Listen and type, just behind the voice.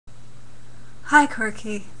Hi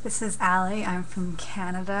Quirky, this is Allie. I'm from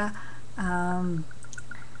Canada.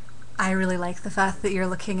 I really like the fact that you're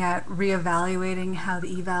looking at reevaluating how the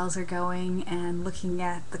evals are going and looking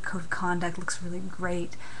at the code of conduct. Looks really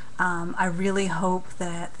great. I really hope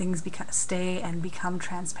that things stay and become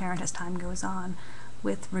transparent as time goes on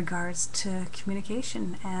with regards to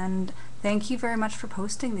communication. And thank you very much for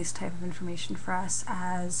posting this type of information for us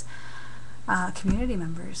as community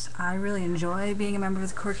members. I really enjoy being a member of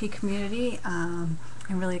the Quirky community. I'm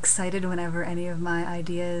really excited whenever any of my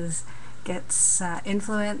ideas gets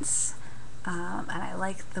influence, and I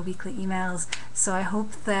like the weekly emails. So I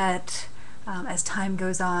hope that as time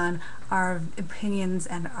goes on, our opinions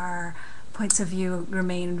and our points of view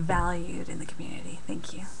remain valued in the community.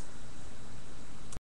 Thank you.